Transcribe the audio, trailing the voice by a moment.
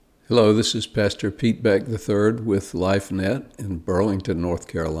Hello, this is Pastor Pete Beck III with LifeNet in Burlington, North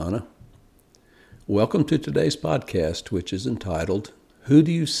Carolina. Welcome to today's podcast, which is entitled, Who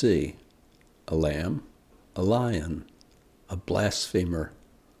Do You See? A lamb, a lion, a blasphemer,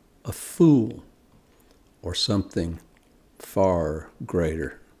 a fool, or something far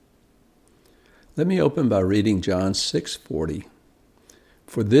greater? Let me open by reading John 6:40.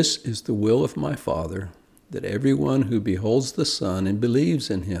 For this is the will of my Father, that everyone who beholds the Son and believes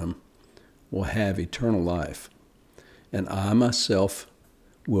in him will have eternal life, and I myself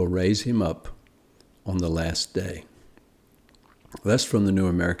will raise him up on the last day. That's from the New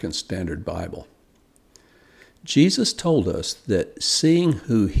American Standard Bible. Jesus told us that seeing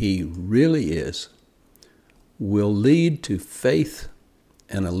who he really is will lead to faith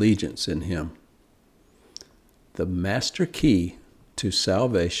and allegiance in him. The master key to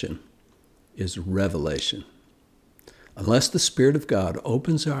salvation is revelation. Unless the Spirit of God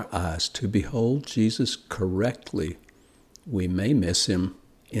opens our eyes to behold Jesus correctly, we may miss him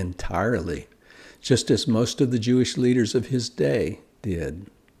entirely, just as most of the Jewish leaders of his day did.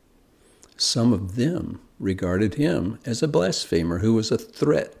 Some of them regarded him as a blasphemer who was a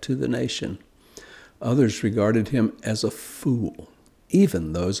threat to the nation. Others regarded him as a fool,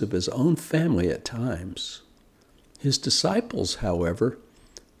 even those of his own family at times. His disciples, however,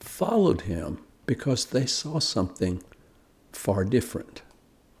 followed him because they saw something far different.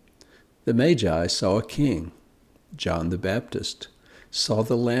 The Magi saw a king. John the Baptist saw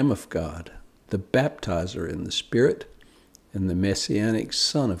the Lamb of God, the baptizer in the Spirit, and the Messianic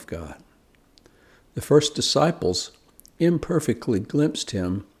Son of God. The first disciples imperfectly glimpsed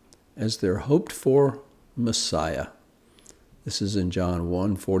him as their hoped-for Messiah. This is in John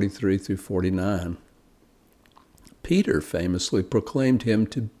 1:43 through 49. Peter famously proclaimed him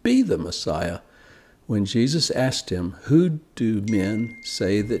to be the Messiah when Jesus asked him, "Who do men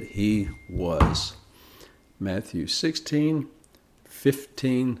say that he was?" Matthew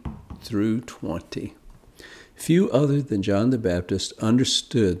 16:15 through 20. Few other than John the Baptist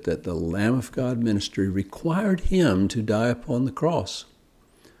understood that the Lamb of God ministry required him to die upon the cross.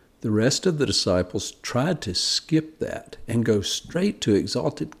 The rest of the disciples tried to skip that and go straight to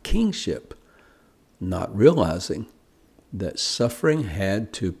exalted kingship, not realizing that suffering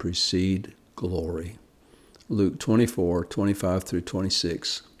had to precede glory. Luke 24:25 through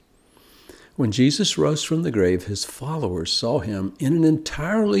 26. When Jesus rose from the grave, his followers saw him in an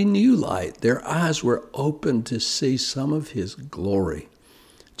entirely new light. Their eyes were opened to see some of his glory,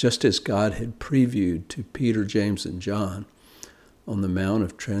 just as God had previewed to Peter, James, and John on the Mount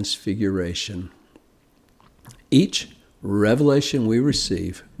of Transfiguration. Each revelation we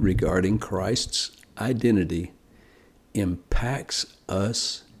receive regarding Christ's identity impacts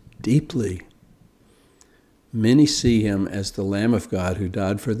us deeply. Many see him as the Lamb of God who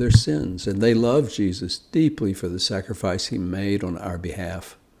died for their sins, and they love Jesus deeply for the sacrifice he made on our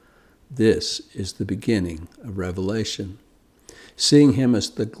behalf. This is the beginning of revelation. Seeing him as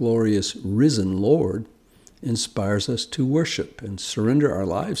the glorious risen Lord inspires us to worship and surrender our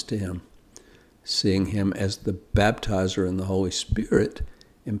lives to him. Seeing him as the baptizer in the Holy Spirit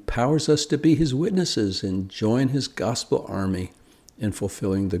empowers us to be his witnesses and join his gospel army in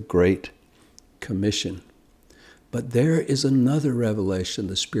fulfilling the Great Commission. But there is another revelation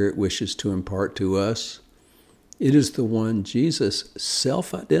the Spirit wishes to impart to us. It is the one Jesus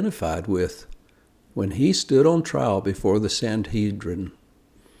self-identified with when he stood on trial before the Sanhedrin.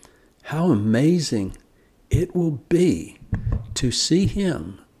 How amazing it will be to see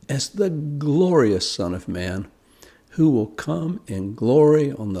him as the glorious Son of Man who will come in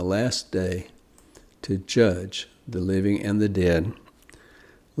glory on the last day to judge the living and the dead.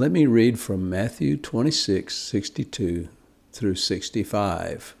 Let me read from Matthew 26:62 through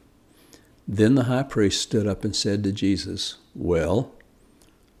 65. Then the high priest stood up and said to Jesus, "Well,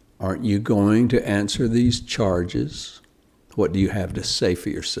 aren't you going to answer these charges? What do you have to say for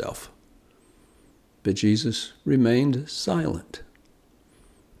yourself?" But Jesus remained silent.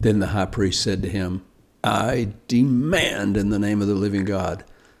 Then the high priest said to him, "I demand in the name of the living God,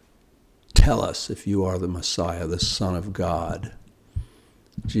 tell us if you are the Messiah, the Son of God."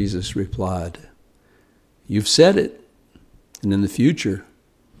 Jesus replied, "You've said it, and in the future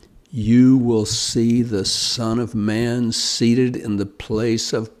you will see the Son of Man seated in the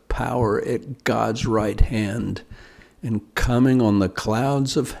place of power at God's right hand and coming on the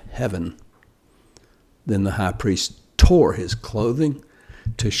clouds of heaven." Then the high priest tore his clothing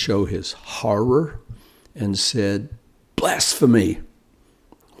to show his horror and said, "Blasphemy!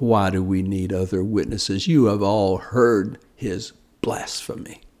 Why do we need other witnesses? You have all heard his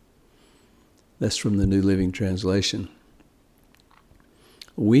blasphemy." That's from the New Living Translation.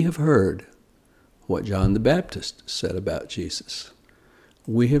 We have heard what John the Baptist said about Jesus.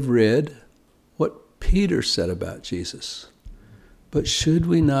 We have read what Peter said about Jesus. But should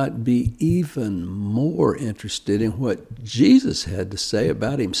we not be even more interested in what Jesus had to say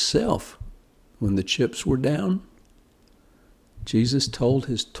about himself when the chips were down? Jesus told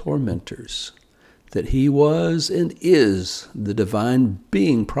his tormentors that he was and is the divine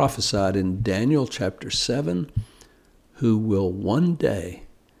being prophesied in Daniel chapter 7, who will one day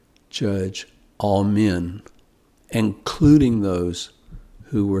judge all men, including those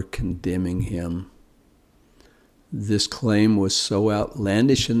who were condemning him. This claim was so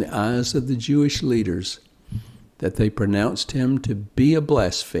outlandish in the eyes of the Jewish leaders that they pronounced him to be a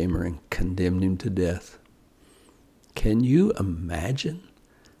blasphemer and condemned him to death. Can you imagine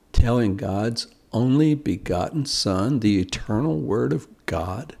telling God's only begotten Son, the eternal Word of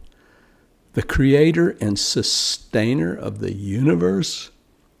God, the creator and sustainer of the universe,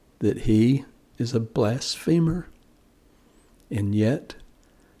 that he is a blasphemer? And yet,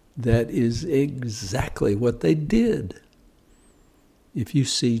 that is exactly what they did. If you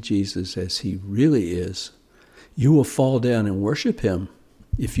see Jesus as he really is, you will fall down and worship him.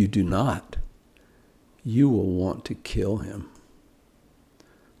 If you do not, you will want to kill him.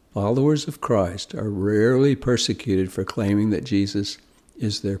 Followers of Christ are rarely persecuted for claiming that Jesus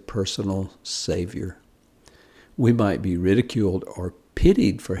is their personal Savior. We might be ridiculed or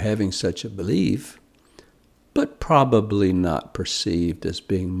pitied for having such a belief, but probably not perceived as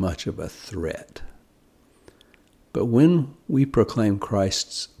being much of a threat. But when we proclaim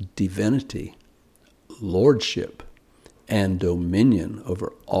Christ's divinity, lordship, and dominion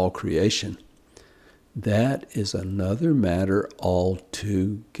over all creation, that is another matter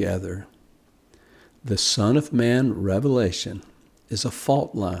altogether. The Son of Man revelation is a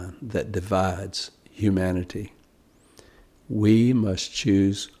fault line that divides humanity. We must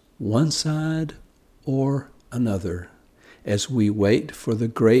choose one side or another as we wait for the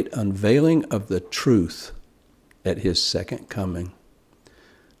great unveiling of the truth at his second coming.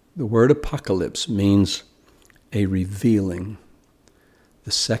 The word apocalypse means a revealing.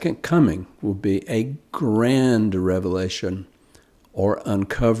 The second coming will be a grand revelation or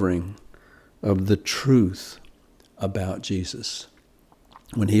uncovering of the truth about Jesus.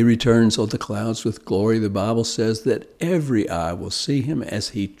 When he returns on the clouds with glory, the Bible says that every eye will see him as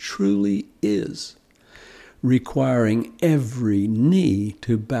he truly is, requiring every knee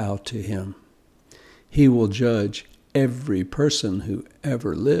to bow to him. He will judge every person who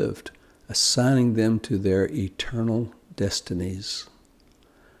ever lived, assigning them to their eternal destinies.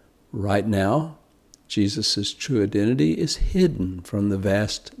 Right now, Jesus' true identity is hidden from the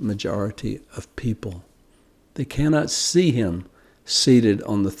vast majority of people. They cannot see him seated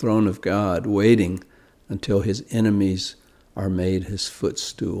on the throne of God, waiting until his enemies are made his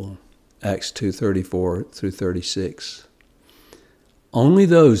footstool. Acts 2:34 through 36. Only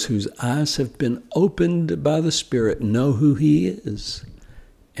those whose eyes have been opened by the Spirit know who he is,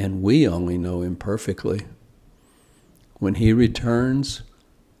 and we only know him perfectly. When he returns,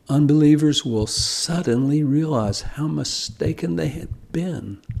 unbelievers will suddenly realize how mistaken they had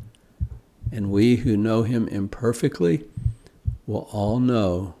been, and we who know him imperfectly will all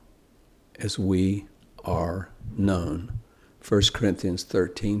know as we are known. 1 Corinthians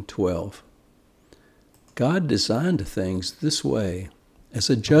 13:12. God designed things this way as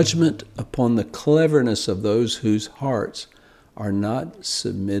a judgment upon the cleverness of those whose hearts are not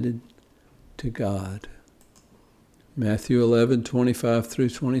submitted to God. Matthew 11:25 through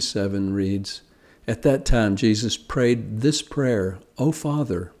 27 reads, "At that time Jesus prayed this prayer, O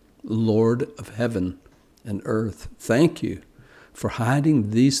Father, Lord of heaven and earth, thank you for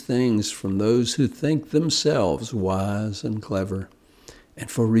hiding these things from those who think themselves wise and clever, and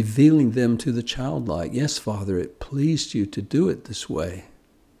for revealing them to the childlike. Yes, Father, it pleased you to do it this way.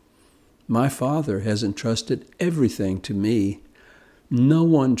 My Father has entrusted everything to me. No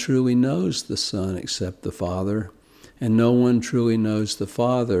one truly knows the Son except the Father, and no one truly knows the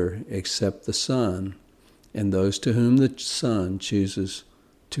Father except the Son, and those to whom the Son chooses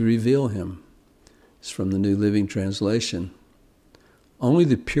to reveal him." It's from the New Living Translation. Only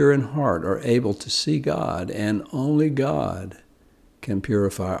the pure in heart are able to see God, and only God can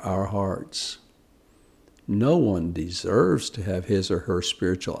purify our hearts. No one deserves to have his or her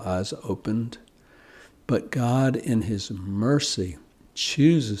spiritual eyes opened, but God in his mercy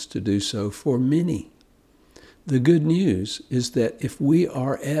chooses to do so for many. The good news is that if we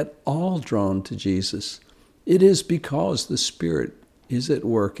are at all drawn to Jesus, it is because the Spirit is at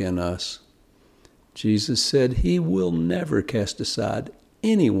work in us. Jesus said he will never cast aside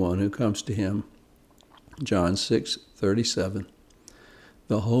anyone who comes to him. John 6:37.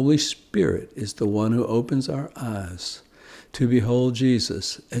 The Holy Spirit is the one who opens our eyes to behold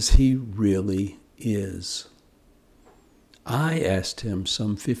Jesus as he really is. I asked him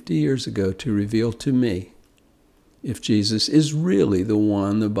some 50 years ago to reveal to me if Jesus is really the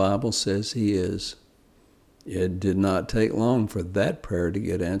one the Bible says he is. It did not take long for that prayer to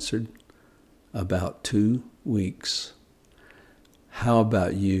get answered. About 2 weeks. How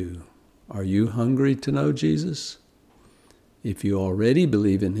about you? Are you hungry to know Jesus? If you already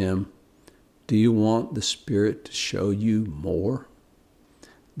believe in him, do you want the Spirit to show you more?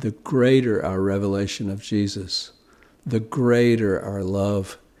 The greater our revelation of Jesus, the greater our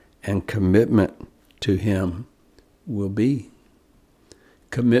love and commitment to him will be.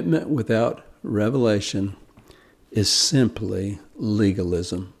 Commitment without revelation is simply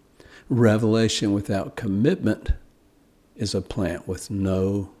legalism. Revelation without commitment is a plant with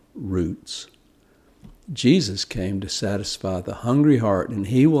no roots. Jesus came to satisfy the hungry heart, and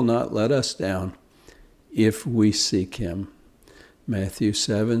he will not let us down if we seek him. Matthew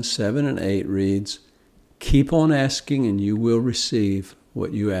 7 and 8 reads, "Keep on asking and you will receive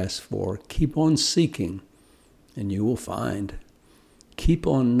what you ask for. Keep on seeking and you will find. Keep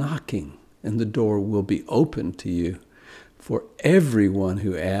on knocking and the door will be open to you. For everyone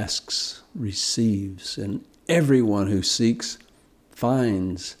who asks receives, and everyone who seeks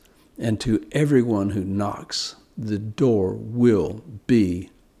finds, and to everyone who knocks the door will be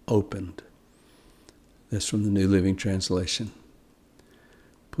opened." That's from the New Living Translation.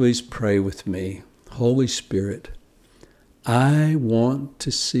 Please pray with me. Holy Spirit, I want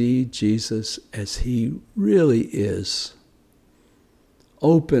to see Jesus as he really is.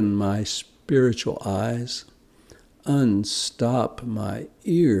 Open my spiritual eyes, unstop my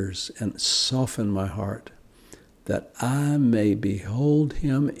ears, and soften my heart, that I may behold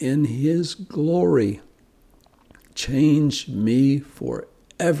him in his glory. Change me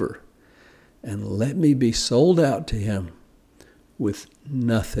forever, and let me be sold out to him with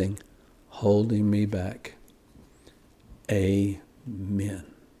nothing holding me back. Amen.